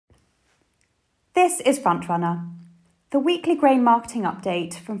This is Frontrunner, the weekly grain marketing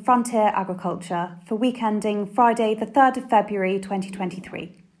update from Frontier Agriculture for week ending Friday the 3rd of February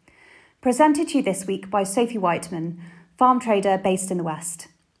 2023. Presented to you this week by Sophie Whiteman, farm trader based in the West.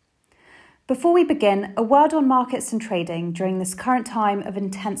 Before we begin, a word on markets and trading during this current time of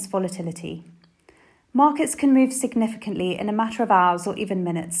intense volatility. Markets can move significantly in a matter of hours or even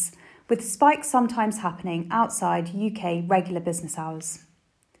minutes, with spikes sometimes happening outside UK regular business hours.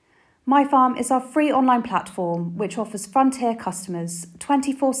 MyFarm is our free online platform which offers Frontier customers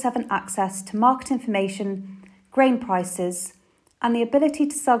 24/7 access to market information, grain prices, and the ability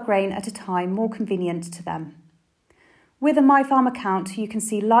to sell grain at a time more convenient to them. With a MyFarm account, you can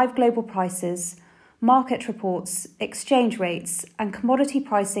see live global prices, market reports, exchange rates, and commodity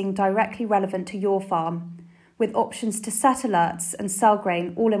pricing directly relevant to your farm, with options to set alerts and sell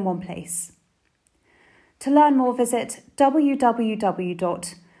grain all in one place. To learn more, visit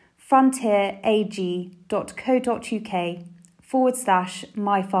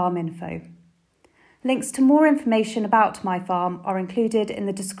www.frontierag.co.uk/myfarminfo. Links to more information about MyFarm are included in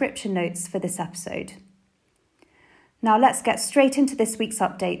the description notes for this episode. Now let's get straight into this week's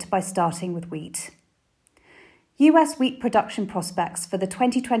update by starting with wheat. US wheat production prospects for the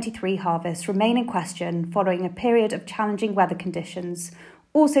 2023 harvest remain in question following a period of challenging weather conditions,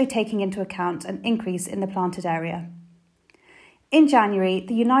 also taking into account an increase in the planted area. In January,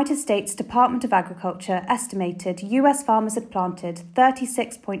 the United States Department of Agriculture estimated US farmers had planted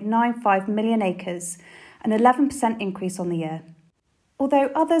 36.95 million acres, an 11% increase on the year.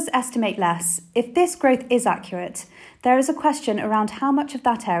 Although others estimate less, if this growth is accurate, there is a question around how much of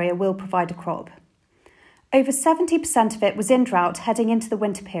that area will provide a crop. Over 70% of it was in drought heading into the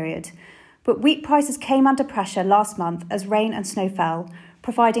winter period, but wheat prices came under pressure last month as rain and snow fell,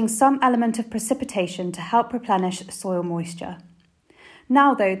 providing some element of precipitation to help replenish soil moisture.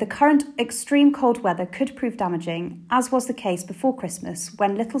 Now, though, the current extreme cold weather could prove damaging, as was the case before Christmas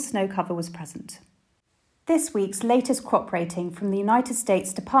when little snow cover was present. This week's latest crop rating from the United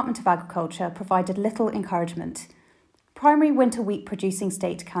States Department of Agriculture provided little encouragement. Primary winter wheat producing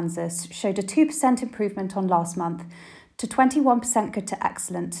state Kansas showed a 2% improvement on last month to 21% good to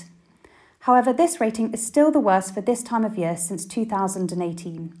excellent. However, this rating is still the worst for this time of year since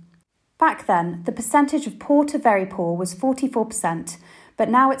 2018. Back then, the percentage of poor to very poor was 44%, but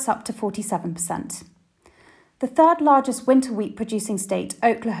now it's up to 47%. The third largest winter wheat producing state,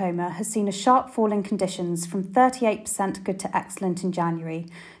 Oklahoma, has seen a sharp fall in conditions from 38% good to excellent in January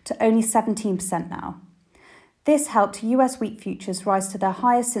to only 17% now. This helped US wheat futures rise to their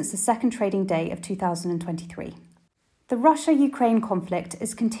highest since the second trading day of 2023. The Russia-Ukraine conflict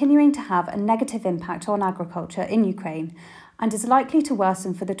is continuing to have a negative impact on agriculture in Ukraine and is likely to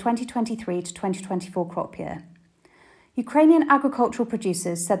worsen for the 2023 to 2024 crop year. Ukrainian agricultural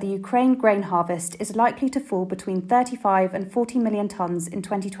producers said the Ukraine grain harvest is likely to fall between 35 and 40 million tonnes in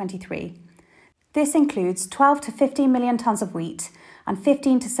 2023. This includes 12 to 15 million tonnes of wheat and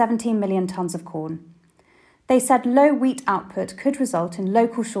 15 to 17 million tonnes of corn. They said low wheat output could result in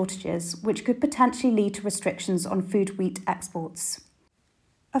local shortages, which could potentially lead to restrictions on food wheat exports.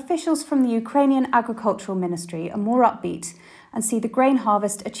 Officials from the Ukrainian Agricultural Ministry are more upbeat and see the grain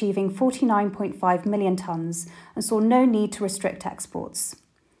harvest achieving 49.5 million tonnes and saw no need to restrict exports.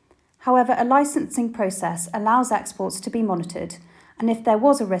 However, a licensing process allows exports to be monitored, and if there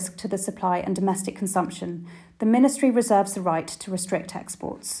was a risk to the supply and domestic consumption, the ministry reserves the right to restrict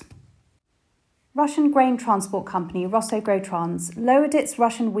exports. Russian grain transport company Rosogrotrans lowered its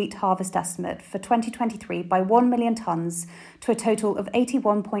Russian wheat harvest estimate for 2023 by 1 million tonnes to a total of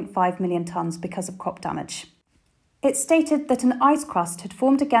 81.5 million tonnes because of crop damage. It stated that an ice crust had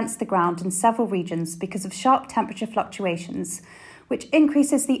formed against the ground in several regions because of sharp temperature fluctuations, which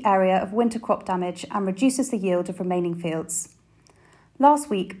increases the area of winter crop damage and reduces the yield of remaining fields. Last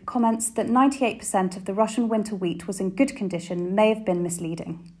week, comments that 98% of the Russian winter wheat was in good condition may have been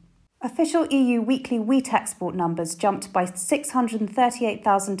misleading. Official EU weekly wheat export numbers jumped by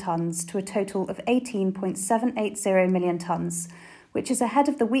 638,000 tonnes to a total of 18.780 million tonnes, which is ahead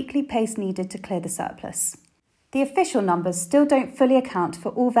of the weekly pace needed to clear the surplus. The official numbers still don't fully account for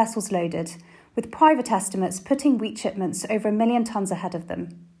all vessels loaded, with private estimates putting wheat shipments over 1 million tonnes ahead of them.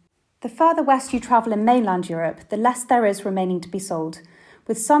 The further west you travel in mainland Europe, the less there is remaining to be sold,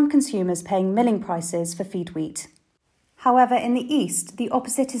 with some consumers paying milling prices for feed wheat. However, in the east, the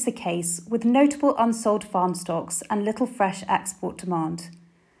opposite is the case, with notable unsold farm stocks and little fresh export demand.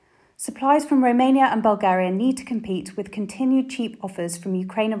 Supplies from Romania and Bulgaria need to compete with continued cheap offers from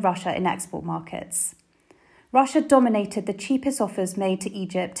Ukraine and Russia in export markets. Russia dominated the cheapest offers made to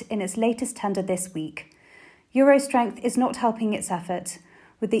Egypt in its latest tender this week. Euro strength is not helping its effort,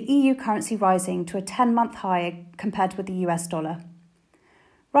 with the EU currency rising to a 10-month high compared with the US dollar.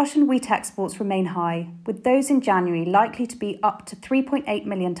 Russian wheat exports remain high, with those in January likely to be up to 3.8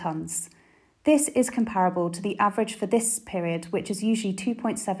 million tonnes. This is comparable to the average for this period, which is usually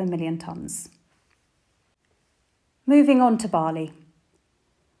 2.7 million tonnes. Moving on to barley.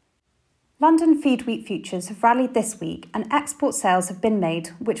 London feed wheat futures have rallied this week and export sales have been made,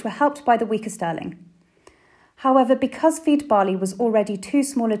 which were helped by the weaker sterling. However, because feed barley was already too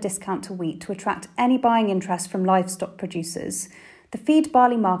small a discount to wheat to attract any buying interest from livestock producers, the feed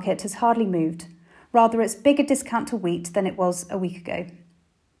barley market has hardly moved. Rather, it's bigger discount to wheat than it was a week ago.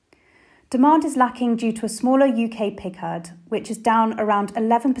 Demand is lacking due to a smaller UK pig herd, which is down around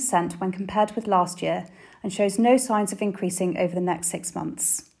 11% when compared with last year and shows no signs of increasing over the next 6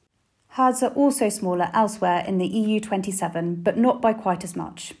 months. Herds are also smaller elsewhere in the EU27, but not by quite as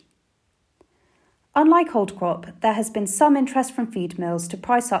much. Unlike old crop, there has been some interest from feed mills to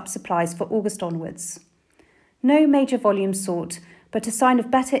price up supplies for August onwards. No major volumes sought, but a sign of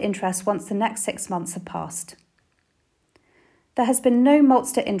better interest once the next 6 months have passed. There has been no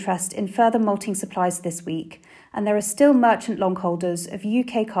maltster interest in further malting supplies this week, and there are still merchant longholders of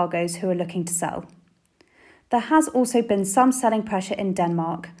UK cargoes who are looking to sell. There has also been some selling pressure in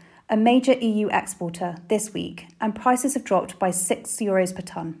Denmark, a major EU exporter, this week, and prices have dropped by €6 per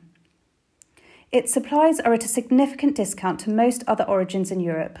tonne. Its supplies are at a significant discount to most other origins in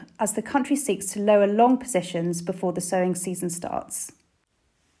Europe, as the country seeks to lower long positions before the sowing season starts.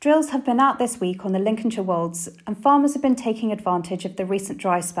 Drills have been out this week on the Lincolnshire Wolds, and farmers have been taking advantage of the recent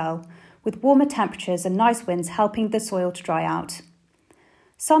dry spell, with warmer temperatures and nice winds helping the soil to dry out.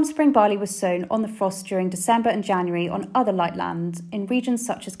 Some spring barley was sown on the frost during December and January on other light land in regions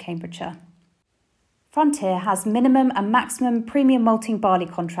such as Cambridgeshire. Frontier has minimum and maximum premium malting barley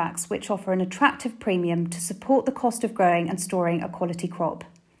contracts which offer an attractive premium to support the cost of growing and storing a quality crop.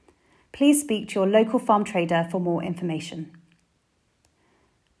 Please speak to your local farm trader for more information.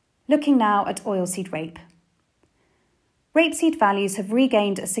 Looking now at oilseed rape. Rapeseed values have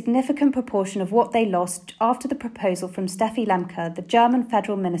regained a significant proportion of what they lost after the proposal from Steffi Lemke, the German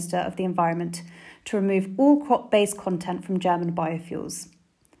Federal Minister of the Environment, to remove all crop-based content from German biofuels.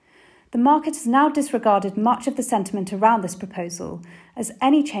 The market has now disregarded much of the sentiment around this proposal, as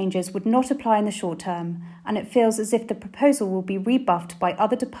any changes would not apply in the short term, and it feels as if the proposal will be rebuffed by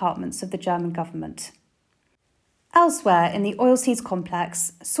other departments of the German government. Elsewhere in the oilseeds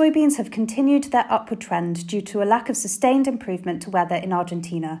complex, soybeans have continued their upward trend due to a lack of sustained improvement to weather in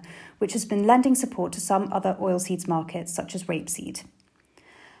Argentina, which has been lending support to some other oilseeds markets, such as rapeseed.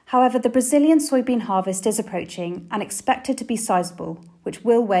 However, the Brazilian soybean harvest is approaching and expected to be sizable, which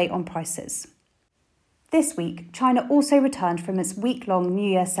will weigh on prices. This week, China also returned from its week-long New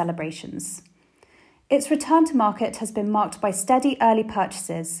Year celebrations. Its return to market has been marked by steady early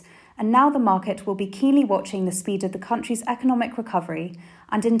purchases, and now the market will be keenly watching the speed of the country's economic recovery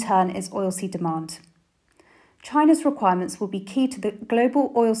and in turn its oilseed demand. China's requirements will be key to the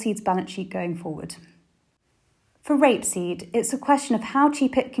global oilseeds balance sheet going forward. For rapeseed, it's a question of how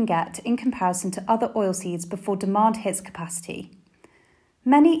cheap it can get in comparison to other oilseeds before demand hits capacity.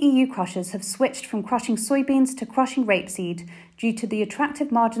 Many EU crushers have switched from crushing soybeans to crushing rapeseed due to the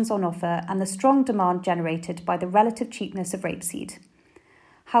attractive margins on offer and the strong demand generated by the relative cheapness of rapeseed.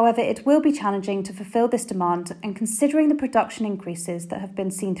 However, it will be challenging to fulfil this demand and considering the production increases that have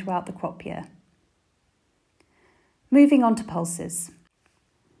been seen throughout the crop year. Moving on to pulses.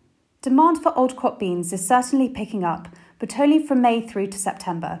 Demand for old crop beans is certainly picking up, but only from May through to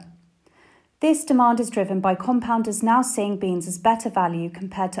September. This demand is driven by compounders now seeing beans as better value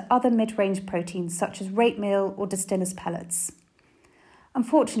compared to other mid-range proteins such as rape meal or distillers pellets.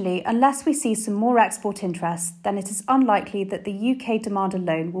 Unfortunately, unless we see some more export interest, then it is unlikely that the UK demand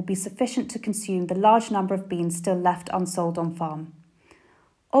alone will be sufficient to consume the large number of beans still left unsold on farm.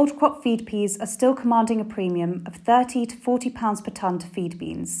 Old crop feed peas are still commanding a premium of £30 to £40 per tonne to feed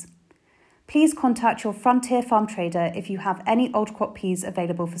beans. Please contact your Frontier farm trader if you have any old crop peas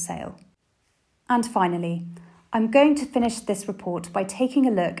available for sale. And finally, I'm going to finish this report by taking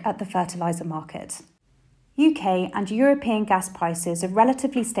a look at the fertiliser market. UK and European gas prices are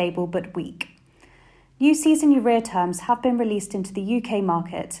relatively stable but weak. New season urea terms have been released into the UK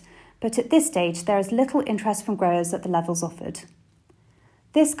market, but at this stage there is little interest from growers at the levels offered.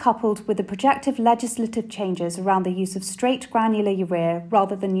 This, coupled with the projected legislative changes around the use of straight granular urea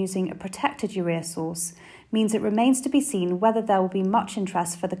rather than using a protected urea source, means it remains to be seen whether there will be much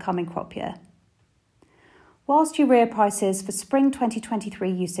interest for the coming crop year. Whilst urea prices for spring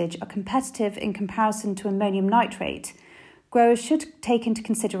 2023 usage are competitive in comparison to ammonium nitrate, growers should take into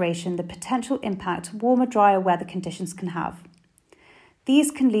consideration the potential impact warmer, drier weather conditions can have.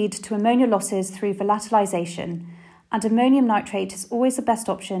 These can lead to ammonia losses through volatilization, and ammonium nitrate is always the best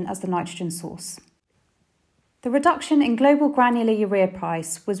option as the nitrogen source. The reduction in global granular urea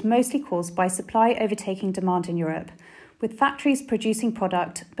price was mostly caused by supply overtaking demand in Europe, with factories producing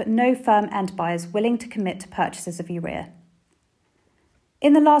product but no firm end buyers willing to commit to purchases of urea.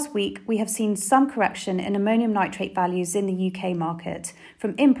 In the last week, we have seen some correction in ammonium nitrate values in the UK market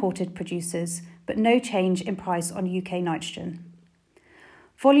from imported producers, but no change in price on UK nitrogen.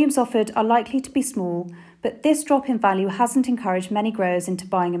 Volumes offered are likely to be small, but this drop in value hasn't encouraged many growers into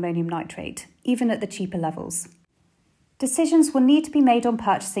buying ammonium nitrate, even at the cheaper levels. Decisions will need to be made on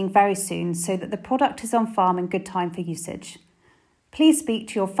purchasing very soon so that the product is on farm in good time for usage. Please speak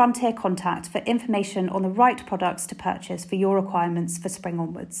to your Frontier contact for information on the right products to purchase for your requirements for spring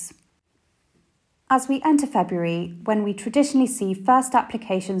onwards. As we enter February, when we traditionally see first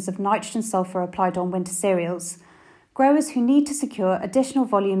applications of nitrogen sulphur applied on winter cereals, growers who need to secure additional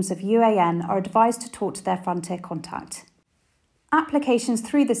volumes of UAN are advised to talk to their Frontier contact. Applications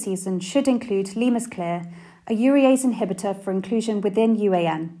through the season should include Limus Clear, a urease inhibitor for inclusion within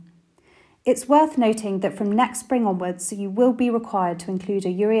UAN. It's worth noting that from next spring onwards, you will be required to include a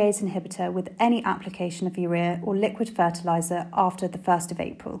urease inhibitor with any application of urea or liquid fertiliser after the 1st of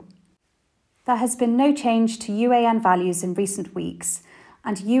April. There has been no change to UAN values in recent weeks,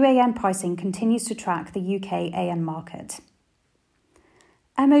 and UAN pricing continues to track the UK AN market.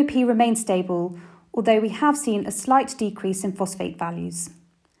 MOP remains stable, although we have seen a slight decrease in phosphate values.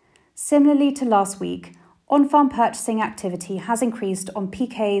 Similarly to last week, on-farm purchasing activity has increased on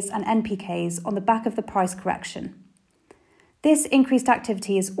PKs and NPKs on the back of the price correction. This increased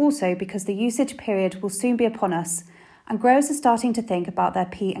activity is also because the usage period will soon be upon us, and growers are starting to think about their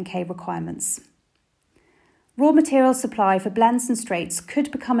P and K requirements. Raw material supply for blends and straights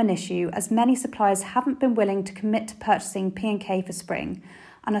could become an issue as many suppliers haven't been willing to commit to purchasing P and K for spring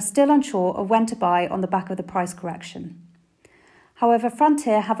and are still unsure of when to buy on the back of the price correction. However,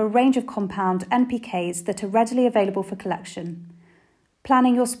 Frontier have a range of compound NPKs that are readily available for collection.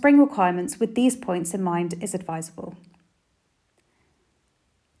 Planning your spring requirements with these points in mind is advisable.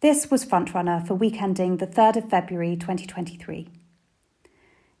 This was Frontrunner for week ending the 3rd of February 2023.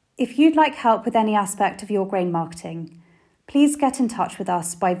 If you'd like help with any aspect of your grain marketing, please get in touch with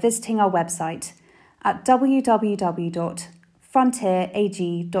us by visiting our website at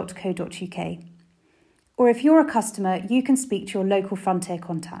www.frontierag.co.uk. Or if you're a customer, you can speak to your local Frontier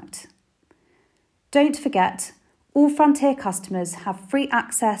contact. Don't forget, all Frontier customers have free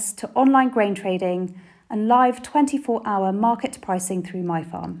access to online grain trading and live 24-hour market pricing through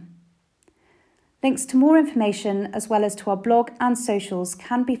MyFarm. Links to more information as well as to our blog and socials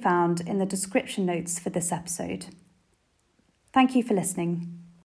can be found in the description notes for this episode. Thank you for listening.